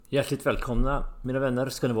Hjärtligt välkomna mina vänner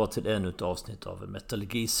ska ni vara till ännu ett avsnitt av Metal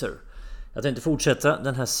Geezer. Jag tänkte fortsätta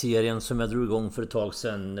den här serien som jag drog igång för ett tag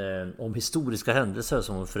sedan om historiska händelser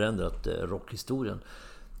som har förändrat rockhistorien.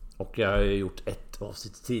 Och jag har gjort ett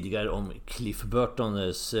avsnitt tidigare om Cliff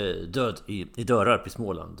Burtons död i Dörrarp i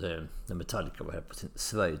Småland när Metallica var här på sin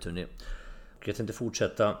Sverige-turné. Och jag tänkte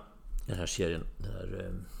fortsätta den här serien, den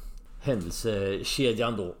här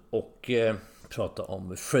händelsekedjan då, och prata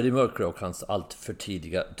om Freddie Mercury och hans allt för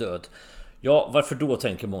tidiga död. Ja, varför då,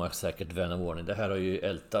 tänker många säkert, vän av ordning. Det här har ju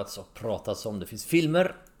ältats och pratats om. Det finns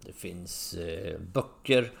filmer, det finns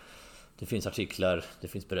böcker, det finns artiklar, det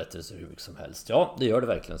finns berättelser hur mycket som helst. Ja, det gör det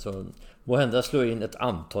verkligen. Så må hända slå in ett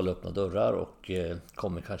antal öppna dörrar och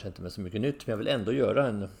kommer kanske inte med så mycket nytt, men jag vill ändå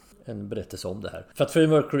göra en berättelse om det här. För att Freddie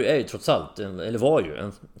Mercury är ju trots allt, eller var ju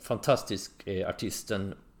en fantastisk artist,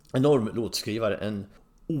 en enorm låtskrivare, en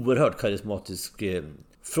oerhört karismatisk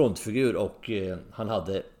frontfigur, och han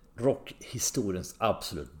hade rockhistoriens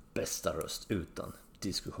absolut bästa röst utan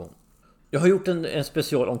diskussion. Jag har gjort en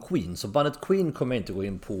special om Queen, så bandet Queen kommer jag inte gå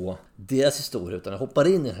in på deras historia, utan jag hoppar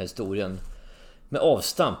in i den här historien med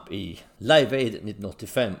avstamp i Live Aid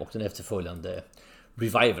 1985 och den efterföljande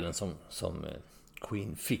revivalen som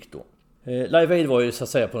Queen fick då. Live Aid var ju så att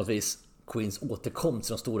säga på något vis Queens återkomst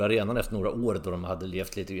till de stora arenan efter några år då de hade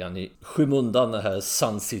levt lite grann i skymundan, den här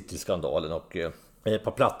Sun City-skandalen, och ett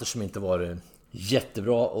par plattor som inte var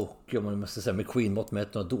jättebra, och om man måste säga med Queen mått med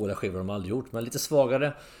några dåliga skivor de aldrig gjort, men lite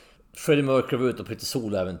svagare. Freddie Mercury var ute på lite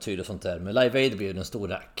soloäventyr och sånt där, men Live Aid blev den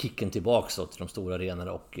stora kicken tillbaks till de stora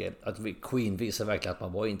arenorna, och att Queen visar verkligen att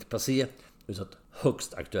man var inte passé utan ett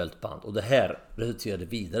högst aktuellt band, och det här resulterade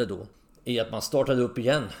vidare då i att man startade upp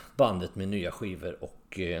igen bandet med nya skivor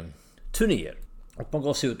och turnéer. Och man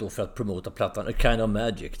gav sig ut då för att promota plattan A Kind of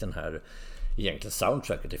Magic, den här egentligen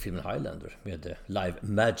soundtracket till filmen Highlander med Live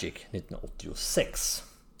Magic 1986,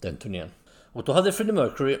 den turnén. Och då hade Freddie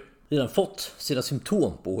Mercury redan fått sina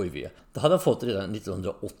symptom på HIV. Det hade han fått redan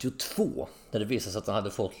 1982, när det visade sig att han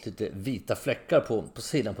hade fått lite vita fläckar på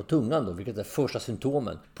sidan på tungan då, vilket är första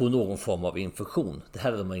symptomen på någon form av infektion. Det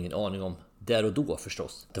här hade man ingen aning om där och då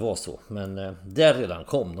förstås. Det var så, men där redan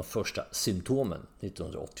kom de första symptomen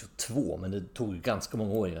 1982, men det tog ganska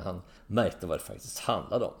många år innan han märkte vad det faktiskt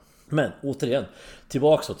handlade om. Men återigen,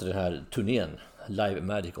 tillbaka till den här turnén Live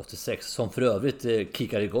Magic 86, som för övrigt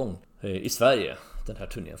kickar igång i Sverige. Den här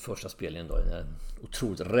turnén, första spelningen då, en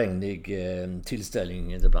otroligt regnig tillställning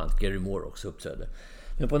där bland annat Gary Moore också uppträdde.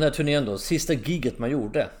 Men på den här turnén då, sista giget man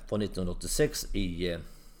gjorde var 1986 i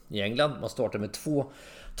England. Man startade med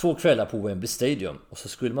två kvällar på Wembley Stadium, och så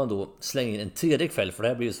skulle man då slänga in en tredje kväll, för det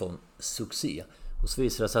här blir ju sån succé. Och så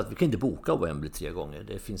visade det sig att vi kan inte boka Wembley 3 gånger.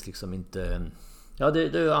 Det finns liksom inte... Ja,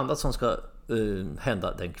 det är annat som ska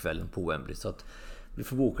hända den kvällen på Wembley, så att vi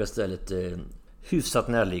får boka istället hyfsat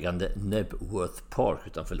närliggande Knebworth Park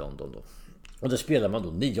utanför London då. Och där spelar man då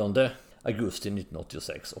 9 augusti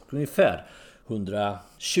 1986, och ungefär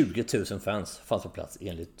 120 000 fans fanns på plats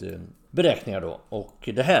enligt beräkningar då. Och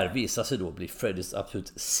det här visar sig då bli Freddies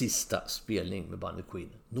absolut sista spelning med bandet Queen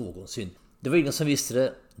någonsin. Det var ingen som visste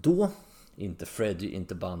det då. Inte Freddie,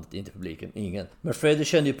 inte bandet, inte publiken, ingen. Men Freddie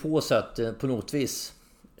kände ju på sig att på något vis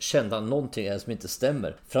kände han någonting som inte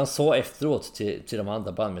stämmer. För han sa efteråt till de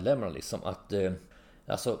andra bandmedlemmarna liksom att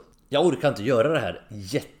alltså, jag orkar inte göra det här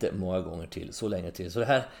jättemånga gånger till, så länge till.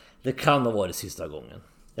 Så det kan ha varit sista gången.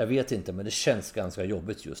 Jag vet inte, men det känns ganska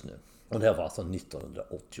jobbigt just nu. Och det här var alltså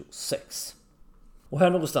 1986. Och här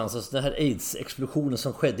någonstans, alltså den här AIDS-explosionen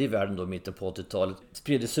som skedde i världen då i mitten på 80-talet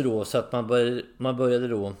spred sig då, så att man började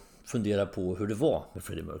då fundera på hur det var med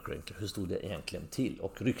Freddie Mercury. Hur stod det egentligen till?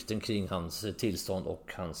 Och rykten kring hans tillstånd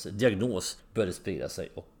och hans diagnos började sprida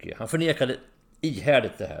sig. Och han förnekade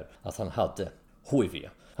ihärdigt det här, att han hade HIV.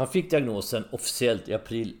 Han fick diagnosen officiellt i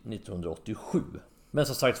april 1987. Men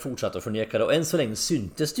som sagt fortsatte att förneka det. Och än så länge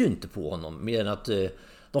syntes det ju inte på honom, mer än att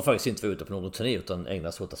de faktiskt inte var ute på någon turné utan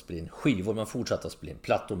ägnade sig åt att spela in skivor. Man fortsatte att spela in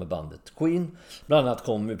plattor med bandet Queen. Bland annat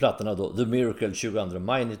kom plattorna då The Miracle 22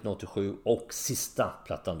 maj 1987 och sista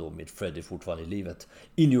plattan då med Freddie fortfarande i livet,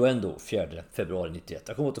 Innuendo 4 februari 91.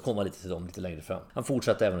 Jag kommer återkomma lite till dem lite längre fram. Han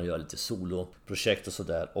fortsatte även att göra lite soloprojekt och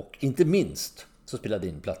sådär, och inte minst så spelade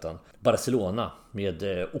in plattan Barcelona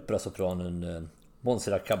med operasopranen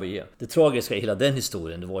Montserrat Caballé. Det tragiska i hela den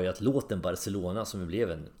historien, det var ju att låten Barcelona, som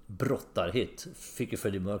blev en brottarhit, fick ju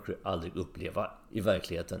Freddie Mercury aldrig uppleva i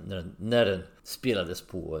verkligheten när den spelades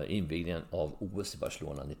på invigningen av OS i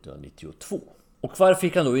Barcelona 1992. Och varför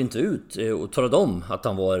fick han då inte ut och talade om att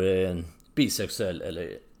han var bisexuell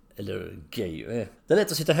eller eller gay. Det är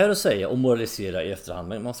lätt att sitta här och säga och moralisera i efterhand,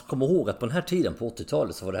 men man ska komma ihåg att på den här tiden på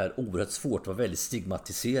 80-talet så var det här oerhört svårt, var väldigt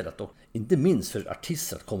stigmatiserat och inte minst för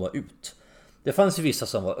artister att komma ut. Det fanns ju vissa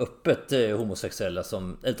som var öppet homosexuella,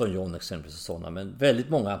 som Elton John exempelvis och sådana, men väldigt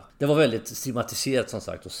många, det var väldigt stigmatiserat som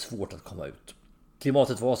sagt och svårt att komma ut.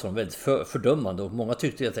 Klimatet var så väldigt fördömande och många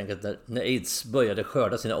tyckte helt enkelt när AIDS började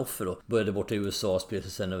skörda sina offer och började bort i USA och spelade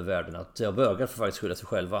sig sen över världen att bögar får faktiskt skydda sig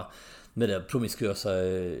själva med det promiskuösa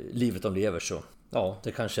livet de lever, så ja,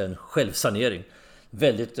 det kanske är en självsanering.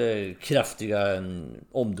 Väldigt kraftiga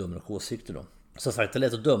omdömen och åsikter då. Som sagt, det är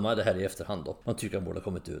lätt att döma det här i efterhand då. Man tycker att borde ha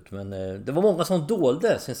kommit ut. Men det var många som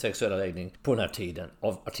dolde sin sexuella läggning på den här tiden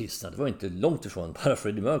av artisterna. Det var inte långt ifrån bara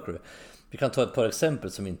Freddie Mercury. Vi kan ta ett par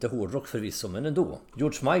exempel som inte är hårdrock förvisso, men ändå.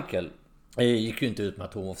 George Michael gick ju inte ut med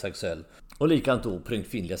att hon var sexuell. Och likadant då på den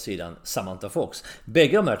kvinnliga sidan Samantha Fox.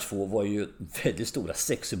 Bägge de här två var ju väldigt stora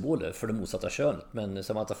sexsymboler för det motsatta könet. Men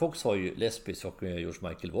Samantha Fox var ju lesbisk och George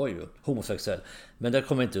Michael var ju homosexuell. Men det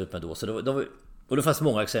kom jag inte ut med då. Så och det fanns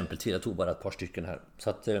många exempel till, jag tog bara ett par stycken här. Så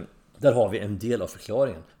att där har vi en del av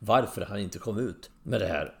förklaringen varför han inte kom ut med det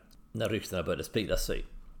här när ryktena började sprida sig.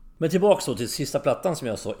 Men tillbaka så till sista plattan som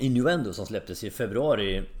jag sa, Innuendo, som släpptes i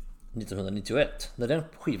februari 1991. När den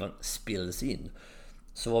skivan spelades in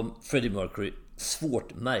så var Freddie Mercury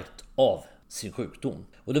svårt märkt av sin sjukdom.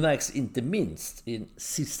 Och det märks inte minst i den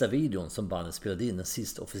sista videon som bandet spelade in, den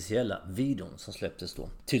sista officiella videon som släpptes då.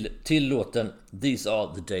 Till låten These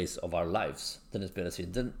Are The Days Of Our Lives. Den spelades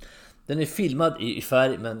in. Den är filmad i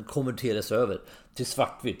färg men konverteras över till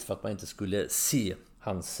svartvitt för att man inte skulle se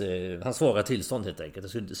hans svaga tillstånd helt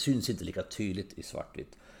enkelt. Det syns inte lika tydligt i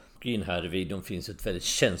svartvitt. Och i den här videon finns ett väldigt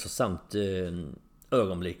känslosamt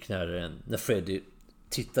ögonblick när Freddie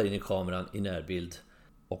tittar in i kameran i närbild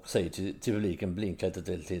och säger till publiken, blinkar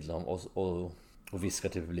lite till dem och viskar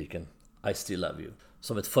till publiken I still love you.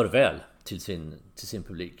 Som ett farväl till sin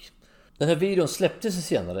publik. Den här videon släpptes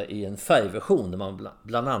senare i en färgversion där man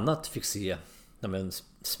bland annat fick se när man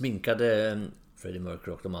sminkade Freddie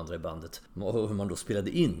Mercury och de andra i bandet och hur man då spelade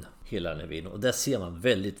in hela den här videon. Och där ser man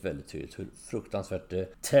väldigt, väldigt tydligt hur fruktansvärt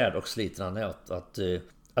tärd och sliten han är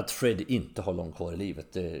att Freddie inte har långt kvar i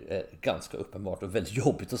livet. Det är ganska uppenbart och väldigt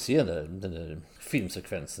jobbigt att se den där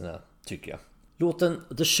filmsekvenserna, tycker jag. Låten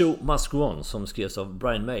The Show Must Go On, som skrevs av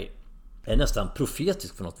Brian May, är nästan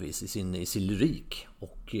profetisk på något vis i sin lyrik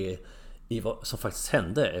och i vad som faktiskt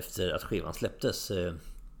hände efter att skivan släpptes.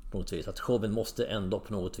 På något vis, att showen måste ändå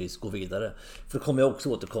på något vis gå vidare. För då kommer jag också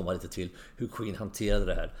återkomma lite till hur Queen hanterade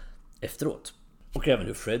det här efteråt. Och även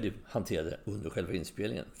hur Freddie hanterade det under själva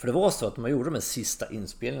inspelningen. För det var så att när man gjorde de sista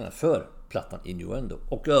inspelningarna för plattan Innuendo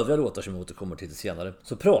och övriga låtar som jag återkommer till senare,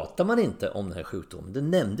 så pratar man inte om den här sjukdomen. Det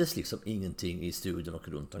nämndes liksom ingenting i studion och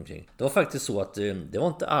runt omkring. Det var faktiskt så att det var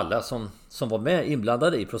inte alla som var med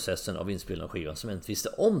inblandade i processen av inspelningen av skivan som inte visste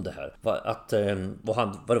om det här.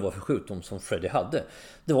 Vad det var för sjukdom som Freddie hade.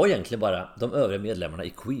 Det var egentligen bara de övriga medlemmarna i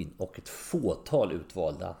Queen och ett fåtal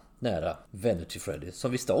utvalda nära vänner till Freddie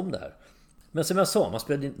som visste om det här. Men som jag sa, man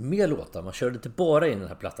spelade in mer låtar. Man körde inte bara in den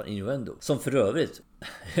här plattan Innuendo, som för övrigt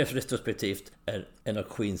retrospektivt är en av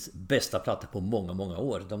Queens bästa plattor på många, många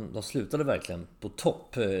år. De slutade verkligen på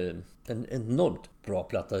topp. En enormt bra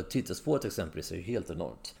platta. Titelspåret exempelvis är ju helt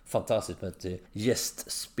enormt. Fantastiskt med ett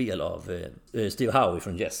gästspel av Steve Howe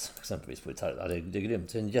från Yes exempelvis på gitarr. Ja, det är grymt.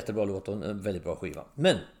 Det är en jättebra låt och en väldigt bra skiva.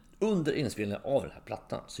 Men under inspelningen av den här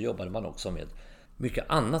plattan så jobbade man också med mycket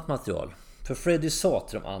annat material. För Freddie sa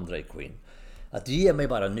till de andra i Queen att ge mig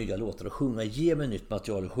bara nya låtar och sjunga, ge mig nytt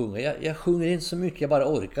material och sjunga. Jag sjunger in så mycket jag bara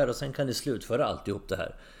orkar och sen kan ni slutföra alltihop det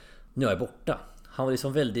här när jag är borta. Han var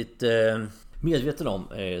liksom väldigt medveten om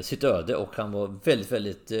sitt öde och han var väldigt,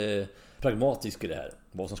 väldigt pragmatisk i det här,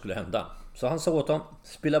 vad som skulle hända. Så han sa åt dem,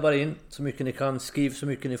 spela bara in så mycket ni kan, skriv så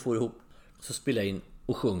mycket ni får ihop, så spela in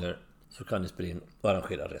och sjunger, så kan ni spela in och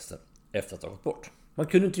arrangera resten efter att ha gått bort. Man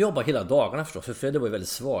kunde inte jobba hela dagarna förstås, för Freddie var ju väldigt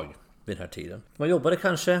svag vid den här tiden. Man jobbade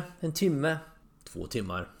kanske 1 timme, 2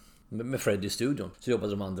 timmar med Freddie i studion. Så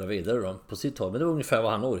jobbade de andra vidare då på sitt håll. Men det var ungefär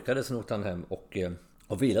vad han orkade. Sen åkte han hem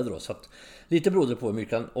och vilade då. Så att lite berodde på hur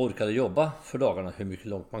mycket han orkade jobba för dagarna, hur mycket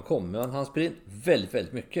långt man kom. Men han spelade in väldigt,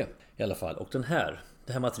 väldigt mycket i alla fall. Och det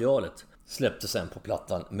här materialet släpptes sen på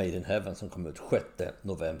plattan Made in Heaven som kom ut 6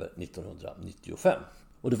 november 1995.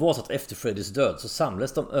 Och det var så att efter Freddies död så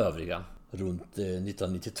samlades de övriga. Runt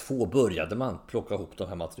 1992 började man plocka ihop det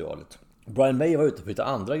här materialet. Brian May var ute på lite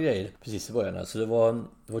andra grejer precis i början. Så det var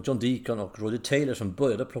John Deacon och Roddy Taylor som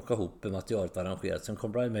började plocka ihop materialet arrangerat. Sen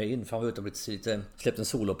kom Brian May in, för han var ute och släppte en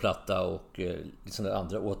soloplatta och lite sådana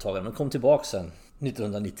andra åtaganden. Men kom tillbaka sen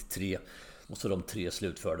 1993 och så de 3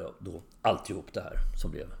 slutförde då alltihop det här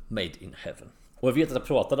som blev Made in Heaven. Och jag vet att jag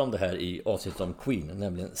pratade om det här i avsnittet om Queen,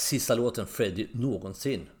 nämligen sista låten Freddie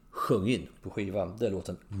någonsin sjöng in på skivan. Det är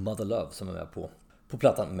låten Mother Love som är med på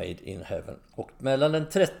plattan Made in Heaven. Och mellan den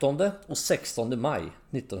 13 och 16 maj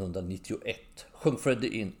 1991 sjöng Freddie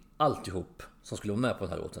in alltihop som skulle vara med på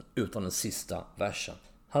den här låten utan den sista versen.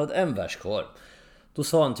 Han hade en vers kvar. Då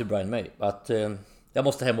sa han till Brian May att jag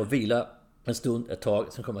måste hem och vila en stund, ett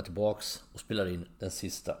tag, sen kommer jag tillbaks och spelar in den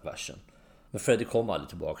sista versen. Men Freddie kom aldrig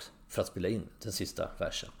tillbaks för att spela in den sista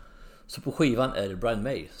versen. Så på skivan är det Brian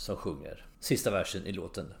May som sjunger sista versen i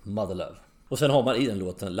låten Mother Love. Och sen har man i den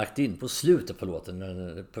låten lagt in på slutet på låten, när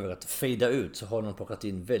den är på väg att fejda ut, så har man plockat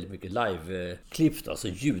in väldigt mycket live-klipp, alltså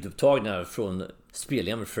ljudupptagningar från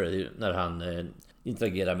spelningen med Freddie när han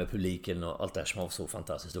interagerar med publiken och allt det här som han var så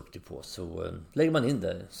fantastiskt duktig på. Så lägger man in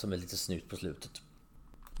det som är lite snytt på slutet.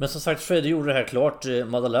 Men som sagt, Freddie gjorde det här klart,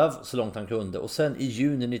 Mother Love, så långt han kunde. Och sen i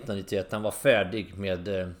juni 1991, när han var färdig med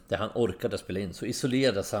det han orkade spela in, så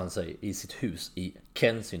isolerades han sig i sitt hus i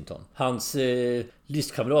Kensington. Hans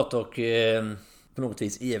listkamrat och på något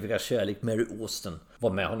vis eviga kärlek Mary Austin var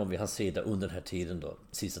med honom vid hans sida under den här tiden då,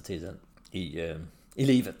 sista tiden i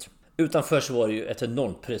livet. Utanför så var det ju ett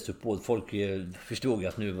enormt pressuppbåd. Folk förstod ju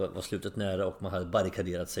att nu var slutet nära och man hade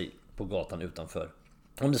barrikaderat sig på gatan utanför.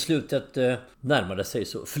 Om det slutet närmade sig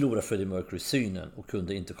så förlorade Freddie Mercury synen och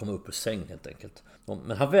kunde inte komma upp ur sängen helt enkelt.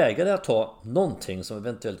 Men han vägrade att ta någonting som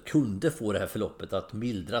eventuellt kunde få det här förloppet att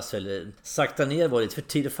mildras eller sakta ner var lite för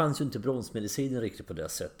tid. Det fanns ju inte bromsmedicinen riktigt på det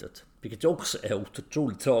sättet. Vilket ju också är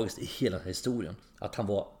otroligt tragiskt i hela historien. Att han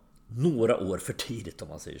var några år för tidigt om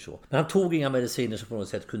man säger så. Men han tog inga mediciner som på något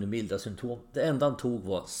sätt kunde mildra symptom. Det enda han tog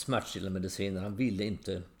var smärtstillande mediciner. Han ville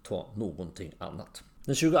inte ta någonting annat.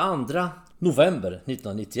 Den 22 november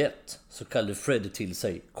 1991 så kallade Freddie till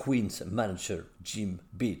sig Queens manager Jim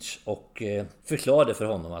Beach och förklarade för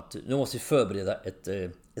honom att nu måste vi förbereda ett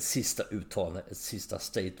sista uttalande, ett sista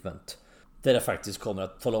statement där jag faktiskt kommer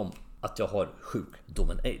att tala om att jag har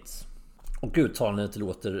sjukdomen AIDS. Och uttalandet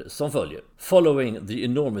låter som följer. Following the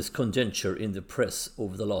enormous conjecture in the press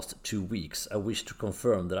over the last 2 weeks, I wish to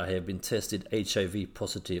confirm that I have been tested HIV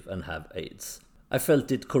positive and have AIDS. I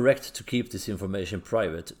felt it correct to keep this information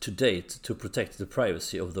private to date to protect the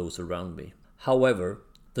privacy of those around me. However,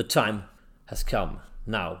 the time has come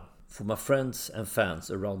now for my friends and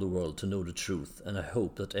fans around the world to know the truth, and I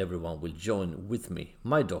hope that everyone will join with me,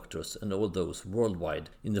 my doctors and all those worldwide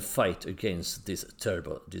in the fight against this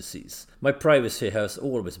terrible disease. My privacy has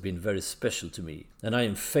always been very special to me, and I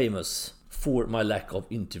am famous for my lack of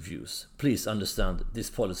interviews. Please understand,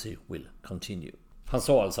 this policy will continue. Han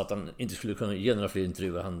sa alltså att han inte skulle kunna ge några fler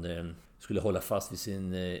intervjuer. Han skulle hålla fast vid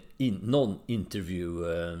sin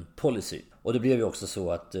non-interview policy. Och det blev ju också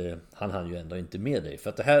så att han hann ju ändå inte med det. För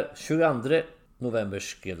att det här 22 november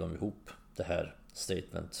skrev de ihop det här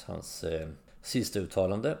statement. Hans sista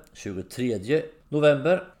uttalande. 23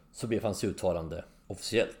 november så blev hans uttalande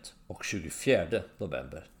officiellt. Och 24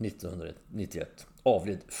 november 1991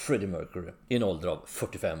 avled Freddie Mercury i en ålder av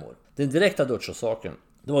 45 år. Den direkta dödsorsaken,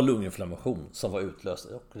 det var lunginflammation som var utlöst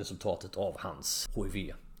och resultatet av hans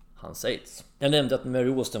HIV, hans AIDS. Jag nämnde att Mary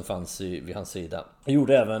Austin fanns vid hans sida. Jag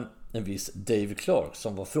gjorde även en viss Dave Clark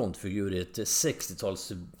som var frontfigur i ett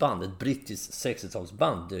 60-talsband, ett brittiskt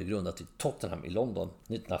 60-talsband grundat i Tottenham i London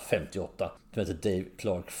 1958 som heter Dave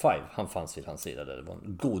Clark 5. Han fanns vid hans sida där. Det var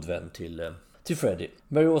en god vän till Freddie.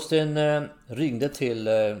 Mary Austin ringde till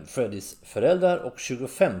Freddies föräldrar och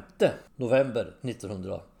 25 november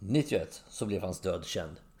 1991 så blev hans död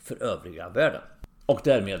känd för övriga världen. Och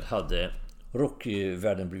därmed hade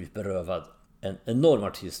rockvärlden blivit berövad en enorm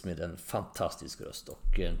artist med en fantastisk röst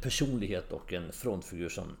och en personlighet och en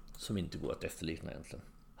frontfigur som inte går att efterlikna egentligen.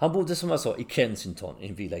 Han bodde som jag sa i Kensington, i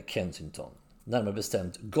en villa i Kensington. Närmare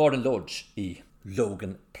bestämt Garden Lodge i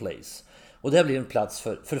Logan Place. Och det här blir en plats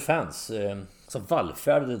för fans som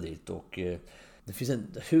vallfärdade dit. Och det finns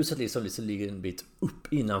huset liksom ligger en bit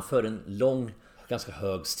upp innanför en lång, ganska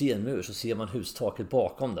hög stenmur. Så ser man hustaket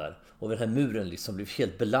bakom där. Och den här muren liksom blev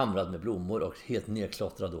helt belamrad med blommor och helt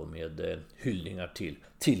nedklottrad då med hyllningar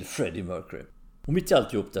till Freddie Mercury. Och mitt i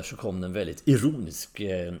alltihop där så kom en väldigt ironisk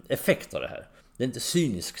effekt av det här. Det är inte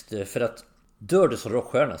cyniskt för att dör du som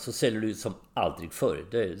rockstjärna så säljer du ut som aldrig förr.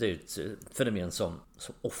 Det är ett fenomen som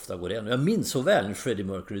ofta går igen. Och jag minns så väl när Freddie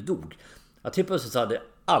Mercury dog. Att helt plötsligt så hade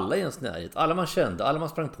alla i ens närhet, alla man kände, alla man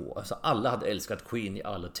sprang på. Alltså alla hade älskat Queen i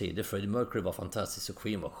alla tider. Freddie Mercury var fantastisk och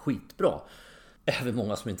Queen var skitbra. Även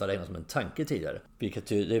många som inte hade ägnat som en tanke tidigare. Vilket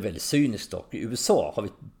det är väldigt cyniskt dock. I USA har vi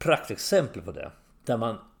ett praktexempel på det. Där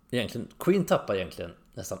man egentligen, Queen tappar egentligen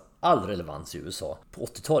nästan all relevans i USA på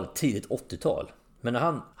 80-talet, tidigt 80-tal. Men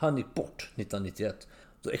när han gick bort 1991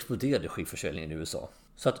 då exploderade skivförsäljningen i USA.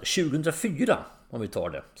 Så att 2004, om vi tar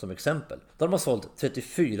det som exempel, då har man sålt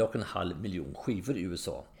 34,5 miljoner skivor i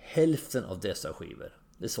USA. Hälften av dessa skivor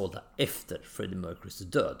är sålda efter Freddie Mercurys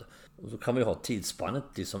död. Och så kan vi ha tidsspannet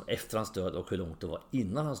liksom efter hans död och hur långt det var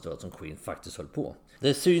innan hans död som Queen faktiskt höll på. Det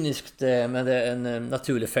är cyniskt, men det är en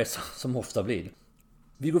naturlig effekt som ofta blir.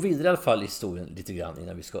 Vi går vidare i alla fall i historien lite grann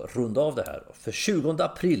innan vi ska runda av det här. För 20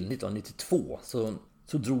 april 1992 så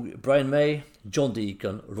drog Brian May, John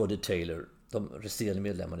Deacon och Roddy Taylor, de resterande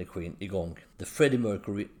medlemmarna i Queen, igång The Freddie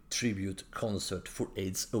Mercury Tribute Concert for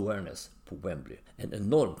AIDS Awareness på Wembley. En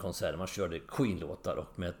enorm konsert där man körde Queen-låtar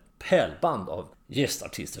och med ett pärlband av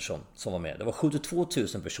gästartister som var med. Det var 72 000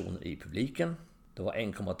 personer i publiken. Det var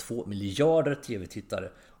 1,2 miljarder tv-tittare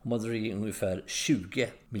och man drog in ungefär 20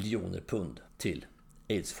 miljoner pund till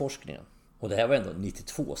AIDS-forskningen. Och det här var ändå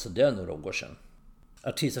 92, så det är några år sedan.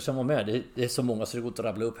 Artister som var med, det är så många så det går inte att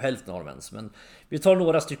rabbla upp hälften av dem ens. Men vi tar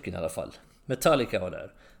några stycken i alla fall. Metallica var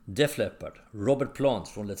där, Def Leppard, Robert Plant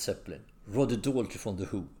från Led Zeppelin, Roddy Daltrey från The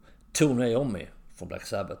Who, Tony Iommi från Black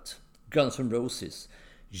Sabbath, Guns N' Roses,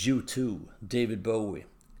 U2, David Bowie,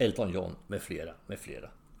 Elton John med flera.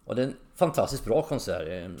 Och det är en fantastiskt bra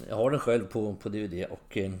konsert. Jag har den själv på DVD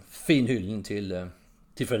och en fin hyllning till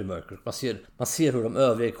Freddie Mercury. Man ser hur de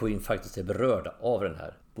övriga Queen faktiskt är berörda av den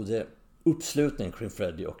här. Både uppslutningen kring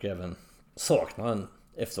Freddie och även saknaden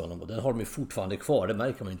efter honom. Och den har de ju fortfarande kvar. Det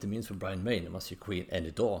märker man inte minst för Brian May när man ser Queen än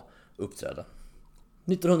idag uppträda.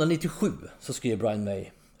 1997 så skrev Brian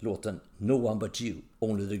May låten No One But You,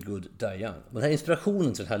 Only the Good Die Young. Den här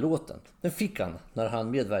inspirationen till den här låten, den fick han när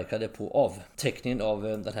han medverkade på avteckningen av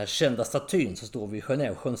den här kända statyn som står vid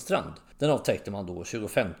Genèvesjöns strand. Den avtäckte man då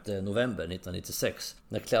 25 november 1996.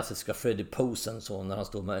 Den klassiska Freddie-posen, så när han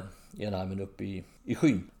står med ena armen upp i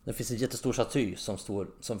skyn. Det finns en jättestor staty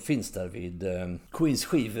som finns där vid Queens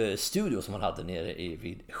skivstudio som han hade nere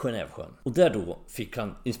vid Genèvesjön. Och där då fick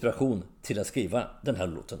han inspiration till att skriva den här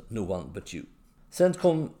låten No One But You. Sen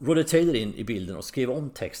kom Roddy Taylor in i bilden och skrev om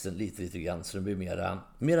texten lite grann så den blev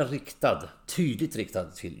mera riktad, tydligt riktad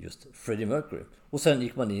till just Freddie Mercury. Och sen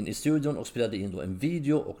gick man in i studion och spelade in då en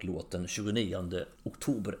video och låten 29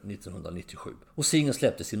 oktober 1997. Och singeln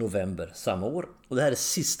släpptes i november samma år. Och det här är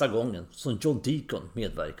sista gången som John Deacon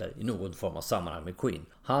medverkar i någon form av sammanhang med Queen.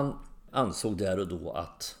 Han ansåg där och då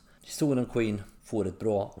att historien Queen får ett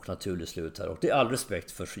bra och naturligt slut här. Och det är all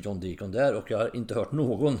respekt för John Deacon där, och jag har inte hört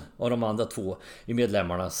någon av de andra två i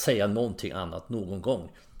medlemmarna säga någonting annat någon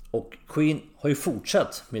gång. Och Queen har ju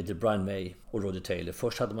fortsatt med Brian May och Roddy Taylor.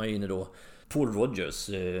 Först hade man ju inne då Paul Rodgers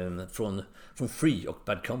från Free och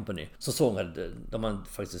Bad Company som sångade, där man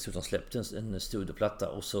faktiskt dessutom släppte en studioplatta.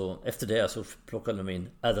 Och så efter det så plockade de in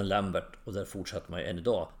Adam Lambert och där fortsatte man ju än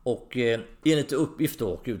idag. Och enligt uppgift då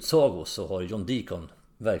och utsago så har John Deacon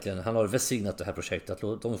verkligen, han har välsignat det här projektet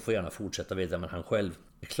att de får gärna fortsätta vidare, men han själv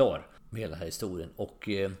är klar med hela den här historien. Och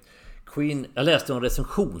Queen, jag läste en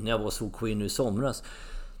recension när jag var och såg Queen nu i somras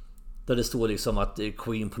där det står liksom att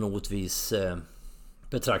Queen på något vis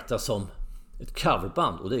betraktas som ett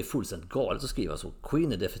coverband, och det är fullständigt galet att skriva så.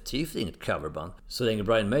 Queen är definitivt inget coverband. Så länge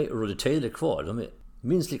Brian May och Roddy Taylor är kvar, de är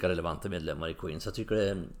minst lika relevanta medlemmar i Queen, så jag tycker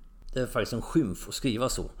det är faktiskt en skymf att skriva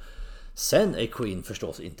så. Sen är Queen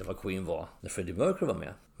förstås inte vad Queen var när Freddie Mercury var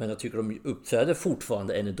med. Men jag tycker de uppträder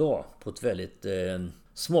fortfarande än idag på ett väldigt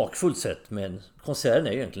smakfullt sätt. Men konserten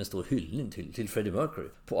är egentligen en stor hyllning till Freddie Mercury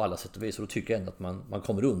på alla sätt och vis. Och då tycker jag ändå att man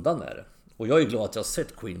kommer undan med det. Och jag är glad att jag har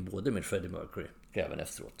sett Queen både med Freddie Mercury och även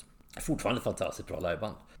efteråt. Det är fortfarande fantastiskt bra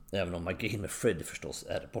liveband. Även om magin med Freddie förstås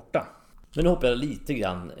är borta. Men nu hoppar jag lite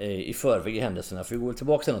grann i förväg i händelserna. För vi går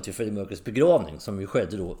tillbaka till Freddie Mercurys begravning som ju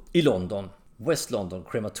skedde då i London. West London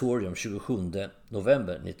Crematorium 27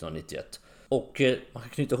 november 1991. Och man kan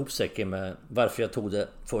knyta ihop säcken med varför jag tog det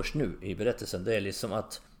först nu i berättelsen. Det är liksom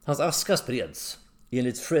att hans aska spreds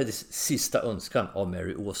enligt Freddies sista önskan av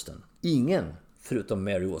Mary Austin. Ingen förutom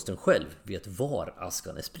Mary Austin själv vet var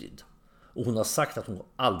askan är spridd. Och hon har sagt att hon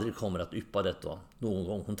aldrig kommer att yppa detta någon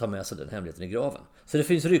gång hon tar med sig den hemligheten i graven. Så det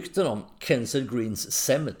finns rykten om Kensal Greens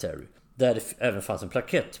Cemetery, där det även fanns en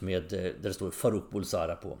plakett med där det står Farouk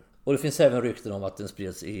Bulsara på. Och det finns även rykten om att den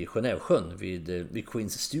spreds i Genèvesjön vid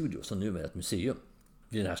Queens Studio, som numera är ett museum,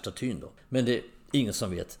 vid den här statyn då. Men det är ingen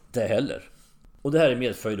som vet det heller. Och det här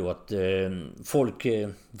medför ju då att folk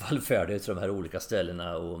vallfärdar till de här olika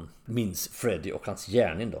ställena och minns Freddie och hans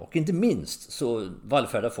gärning då. Och inte minst så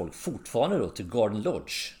vallfärdar folk fortfarande då till Garden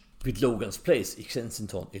Lodge vid Logan's Place i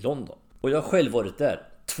Kensington i London. Och jag har själv varit där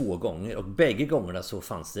 2 gånger, och bägge gångerna så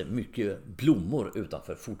fanns det mycket blommor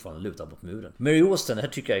utanför, fortfarande lutat mot muren. Mary Austin, det här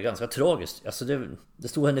tycker jag är ganska tragiskt. Alltså det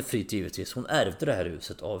stod henne fritt givetvis. Hon ärvde det här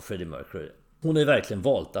huset av Freddie Mercury. Hon har verkligen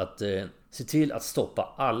valt att Se till att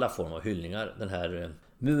stoppa alla former av hyllningar. Den här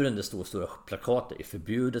muren, det står stora plakat. Det är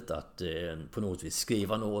förbjudet att på något vis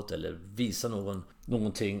skriva något eller visa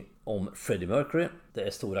någonting om Freddie Mercury. Det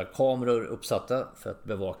är stora kameror uppsatta för att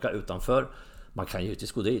bevaka utanför. Man kan ju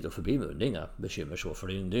givetvis gå dit och förbi muren. Det är inga bekymmer så, för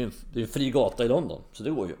det är en fri gata i London. Så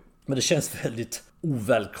det går ju. Men det känns väldigt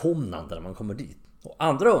ovälkomnande när man kommer dit. Och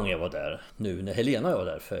andra gången jag var där, nu när Helena var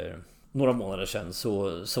där för några månader sedan,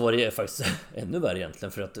 så var det faktiskt ännu värre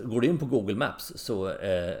egentligen. För att går du in på Google Maps så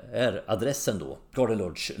är adressen då Garden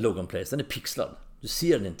Lodge, Logan Place, den är pixlad. Du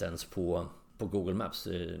ser den inte ens på Google Maps.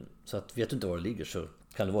 Så att vet du inte var det ligger så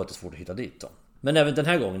kan det vara lite svårt att hitta dit då. Men även den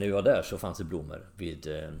här gången när vi var där så fanns det blommor vid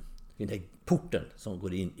den här porten som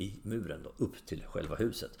går in i muren då, upp till själva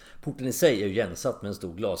huset. Porten i sig är ju gensatt med en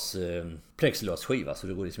stor plexiglasskiva, så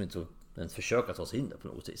det går liksom inte att ens försöka ta sig in där på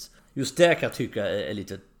något vis. Just det kan jag tycka är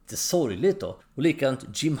lite sorgligt då. Och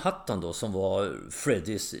likadant Jim Hutton då, som var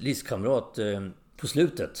Freddies livskamrat på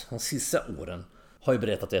slutet, hans sista åren, har ju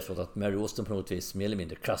berättat efteråt att Mary Austin på något vis mer eller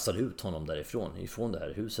mindre kastade ut honom ifrån det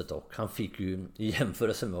här huset. Och han fick ju, i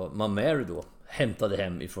jämförelse med vad Mary då hämtade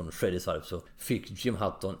hem ifrån Freddies arv, så fick Jim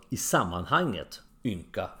Hutton i sammanhanget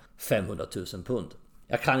ynka 500 000 pund.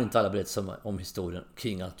 Jag kan inte alla berättelser om historien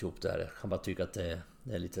kring alltihop det här. Jag kan bara tycka att det är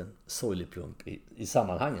en liten sorglig plump i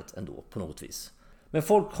sammanhanget ändå på något vis. Men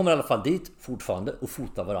folk kommer i alla fall dit fortfarande och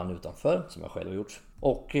fotar varandra utanför, som jag själv har gjort.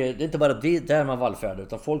 Och det är inte bara det där man vallfärdar,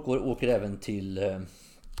 utan folk åker även till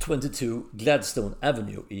 22 Gladstone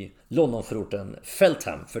Avenue i Londonförorten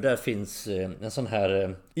Feltham. För där finns en sån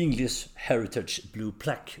här English Heritage Blue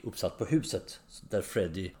Plaque uppsatt på huset där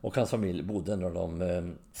Freddie och hans familj bodde när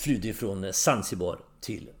de flydde från Zanzibar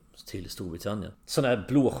till Storbritannien. Sådana här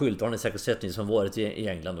blå skyltar har ni säkert sett, ni som varit i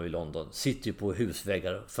England och i London. Sitter ju på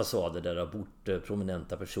husväggar och fasader där det har bott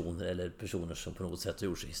prominenta personer eller personer som på något sätt har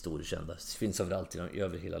gjort sig historiskt kända. Det finns överallt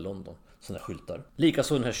över hela London sådana här skyltar.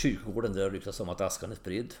 Likaså den här kyrkogården där det ryktas om att askan är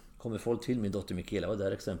spridd. Kommer folk till, min dotter Mikaela var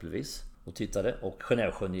där exempelvis och tittade, och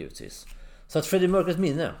Genèvesjön givetvis. Så att Freddie Mercurys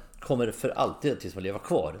minne kommer för alltid tills man lever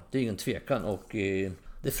kvar. Det är ingen tvekan, och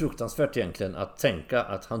det är fruktansvärt egentligen att tänka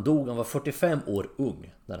att han var 45 år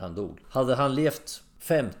ung när han dog. Hade han levt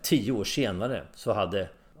 5-10 år senare så hade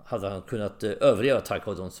han kunnat överleva tack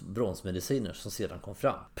vare de bromsmediciner som sedan kom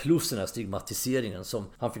fram. Plus den här stigmatiseringen som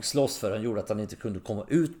han fick slåss för. Han gjorde att han inte kunde komma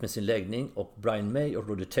ut med sin läggning, och Brian May och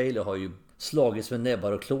Roger Taylor har ju slagits med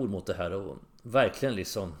näbbar och klor mot det här och verkligen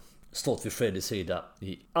liksom stått vid Freddies sida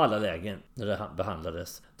i alla lägen när det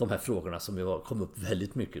behandlades de här frågorna som ju kom upp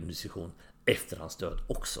väldigt mycket i diskussion efter hans död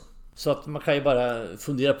också. Så att man kan ju bara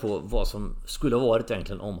fundera på vad som skulle ha varit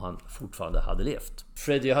egentligen om han fortfarande hade levt.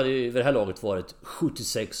 Freddie hade ju vid det här laget varit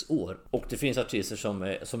 76 år, och det finns artister som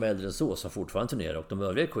är äldre än så som fortfarande turnerar, och de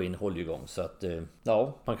övriga Queen håller ju igång. Så att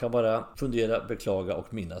ja, man kan bara fundera, beklaga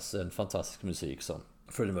och minnas en fantastisk musik som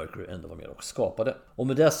Freddie Mercury ändå var med och skapade. Och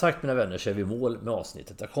med det sagt, mina vänner, så är vi i mål med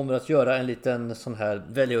avsnittet. Jag kommer att göra en liten sån här,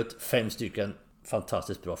 välja ut 5 stycken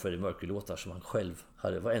fantastiskt bra Freddie Mercury-låtar som han själv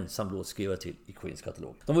var ensam låtskrivare till i Queens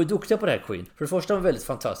katalog. De var ju duktiga på det här Queen. För det första var de väldigt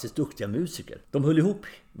fantastiskt duktiga musiker. De höll ihop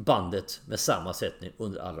bandet med samma sättning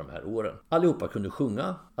under alla de här åren. Allihopa kunde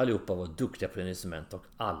sjunga, allihopa var duktiga på instrument, och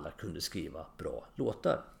alla kunde skriva bra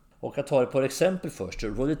låtar. Och jag tar ett par exempel först.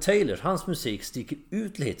 Roger Taylor, hans musik sticker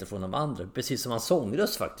ut lite från de andra, precis som hans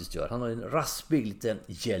sångröst faktiskt gör. Han har en raspig, lite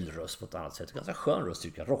gäll röst på ett annat sätt. Ganska skön röst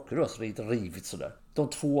tycker jag, rockröst, lite rivigt sådär. De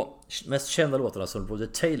 2 mest kända låtarna som Roger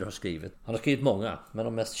Taylor har skrivit, han har skrivit många, men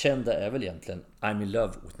de mest kända är väl egentligen I'm in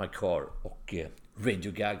love with my car och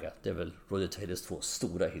Radio Gaga. Det är väl Roger Taylors 2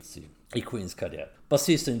 stora hits i Queens karriär.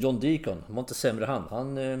 Basisten John Deacon, han var inte sämre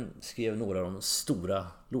han skrev några av de stora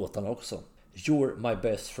låtarna också. You're my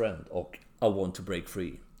best friend och I want to break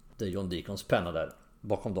free. Det är John Deacons penna där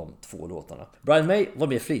bakom de 2 låtarna. Brian May var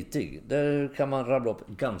mer flitig. Där kan man rabbla upp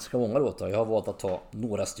ganska många låtar. Jag har valt att ta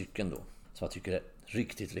några stycken då som jag tycker är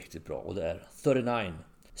riktigt, riktigt bra. Och det är 39,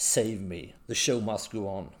 Save Me, The Show Must Go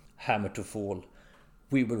On, Hammer to Fall,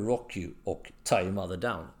 We Will Rock You och Tie Your Mother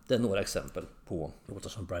Down. Det är några exempel på låtar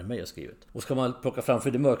som Brian May har skrivit. Och ska man plocka fram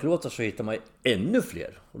Freddie Mercury-låtar så hittar man ännu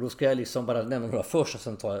fler. Och då ska jag liksom bara nämna några först och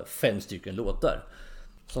sen ta 5 stycken låtar.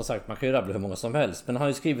 Som sagt, man kan ju rabbla hur många som helst. Men han har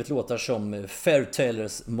ju skrivit låtar som Fair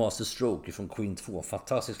Taylors Master Stroke från Queen 2.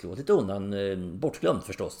 Fantastisk låt. Lite undan bortglömd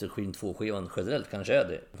förstås. Till Queen 2-skivan generellt kanske är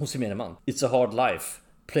det. Hos gemene man. It's a Hard Life,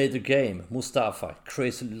 Play the Game, Mustafa,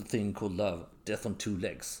 Crazy Little Thing Called Love, Death on Two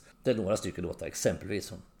Legs. Det är några stycken låtar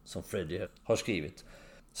exempelvis som Freddie har skrivit.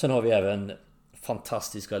 Sen har vi även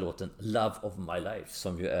fantastiska låten Love of My Life,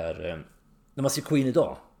 som ju är, när man ser Queen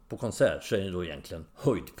idag, på konsert så är det då egentligen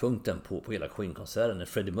höjdpunkten på hela Queen-konserten när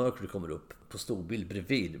Freddie Mercury kommer upp på storbild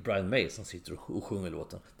bredvid Brian May som sitter och sjunger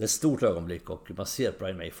låten. Det är ett stort ögonblick och man ser att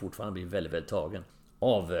Brian May fortfarande blir väldigt, väldigt tagen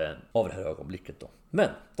av det här ögonblicket då. Men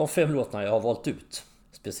de 5 låtarna jag har valt ut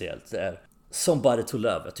speciellt, det är Somebody to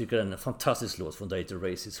Love. Jag tycker det är en fantastisk låt från Day to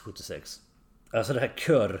Races 76. Alltså det här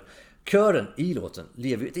kören i låten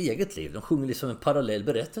lever ju ett eget liv. De sjunger liksom en parallell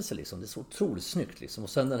berättelse liksom. Det är så otroligt snyggt liksom. Och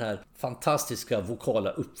sen den här fantastiska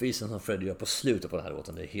vokala uppvisen som Freddie gör på slutet på den här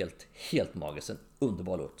låten. Det är helt magiskt. En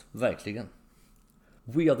underbar låt. Verkligen.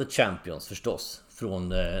 We Are The Champions förstås.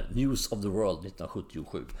 Från News of the World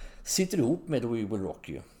 1977. Sitter ihop med We Will Rock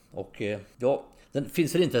You. Och ja, den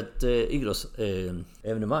finns väl inte ett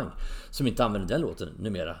idrottsevenemang som inte använder den låten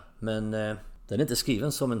numera. Men den är inte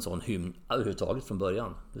skriven som en sån hymn överhuvudtaget från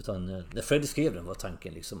början. Utan när Freddie skrev den var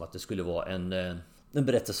tanken liksom att det skulle vara en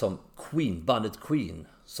berättelse om bandet Queen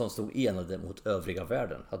som stod enade mot övriga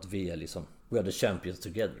världen. Att vi är liksom, we are the champions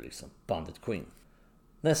together liksom, bandet Queen.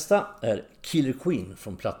 Nästa är Killer Queen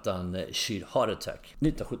från plattan Sheer Heart Attack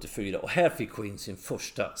 1974. Och här fick Queen sin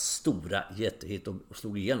första stora jättehit och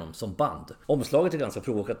slog igenom som band. Omslaget är ganska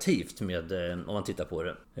provokativt om man tittar på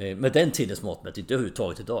det. Med den tidens mått mätt, inte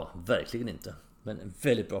överhuvudtaget idag. Verkligen inte. Men en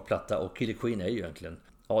väldigt bra platta och Killer Queen är ju egentligen...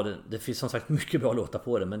 Ja, det finns som sagt mycket bra låtar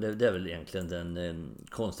på det, men det är väl egentligen den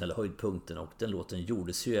konstnärliga höjdpunkten och den låten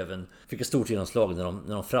gjordes ju även, fick ett stort genomslag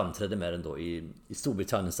när de framträdde med den då i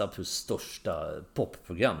Storbritanniens absolut största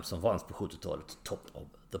popprogram som vanns på 70-talet, Top of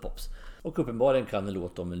the Pops. Och uppenbarligen kan en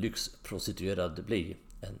låt om en lyxprostituerad bli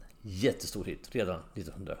en jättestor hit redan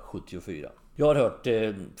 1974. Jag har hört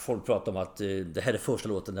folk prata om att det här är första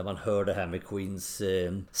låten där man hör det här med Queens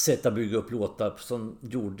sätt att bygga upp låtar som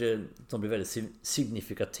blev väldigt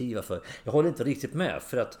signifikativa för. Jag håller inte riktigt med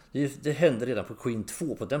för att det hände redan på Queen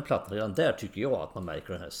 2 på den plattan. Redan där tycker jag att man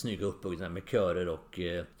märker den här snygga uppbyggnaden med körer och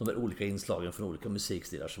de här olika inslagen från olika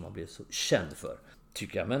musikstilar som man blir så känd för.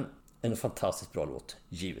 Tycker jag, men en fantastiskt bra låt,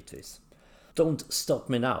 givetvis. Don't Stop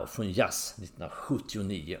Me Now från Jazz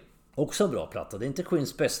 1979. Också en bra platta. Det är inte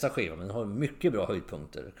Queens bästa skiva, men den har mycket bra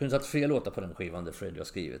höjdpunkter. Jag kunde tagit fler låtar på den skivan där Freddie har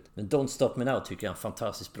skrivit. Men Don't Stop Me Now tycker jag är en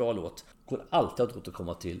fantastiskt bra låt. Går alltid att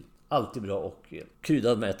återkomma till. Alltid bra och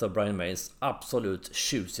kryddad med ett av Brian Mays absolut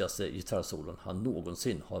tjusigaste gitarrsolon han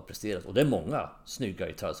någonsin har presterat. Och det är många snygga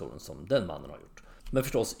gitarrsolon som den mannen har gjort. Men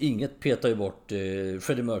förstås, inget petar ju bort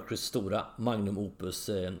Freddie Mercurys stora magnum opus.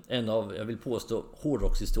 En av, jag vill påstå,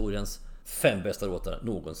 hårdrockshistoriens 5 bästa låtar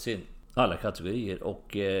någonsin. Alla kategorier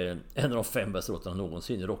och en av de 5 bästa låtarna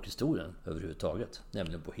någonsin i rockhistorien överhuvudtaget.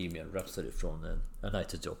 Nämligen Bohemian Rhapsody från A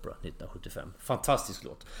Night at the Opera 1975. Fantastisk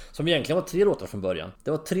låt. Som egentligen var 3 låtar från början.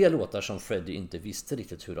 Det var 3 låtar som Freddie inte visste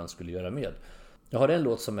riktigt hur han skulle göra med. Jag har en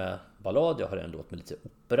låt som är ballad, jag har en låt med lite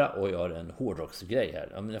opera och jag har en hårdrocksgrej här.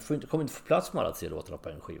 Jag kommer inte få plats med alla 3 låtarna på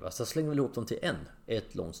en skiva, så jag slänger väl ihop dem till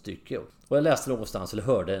ett långt stycke. Och jag läste någonstans eller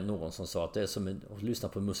hörde någon som sa att det är som att lyssna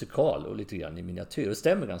på en musikal och lite grann i miniatyr. Det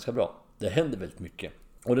stämmer ganska bra. Det händer väldigt mycket.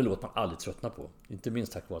 Och det låter man aldrig tröttna på. Inte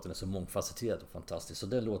minst tack vare att den är så mångfacetterad och fantastisk. Så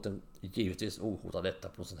den låten är givetvis ohotad detta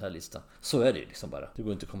på en sån här lista. Så är det liksom bara. Det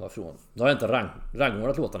går inte att komma ifrån. Nu har jag inte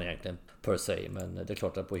rangordnat låtarna egentligen per se. Men det är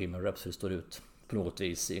klart att Bohemian Rhapsody står ut på något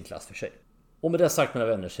vis i en klass för sig. Och med det sagt, mina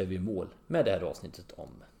vänner, så är vi i mål med det här avsnittet om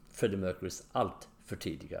Freddie Mercurys allt för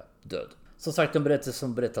tidiga död. Som sagt, en berättelse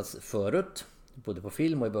som berättats förut. Både på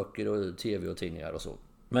film och i böcker och tv och tidningar och så.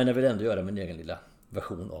 Men jag vill ändå göra min egen lilla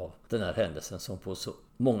version av den här händelsen som på så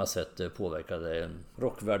många sätt påverkade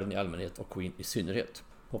rockvärlden i allmänhet och Queen i synnerhet.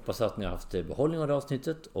 Hoppas att ni har haft behållning av det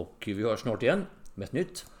avsnittet och vi hörs snart igen med ett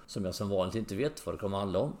nytt som jag som vanligt inte vet vad det kommer att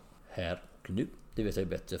handla om här och nu. Det vet jag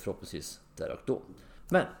bättre förhoppningsvis där och då.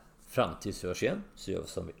 Men fram tills vi hörs igen så gör vi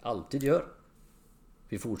som vi alltid gör.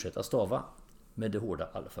 Vi fortsätter stava med det hårda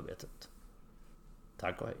alfabetet.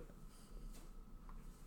 Tack och hej.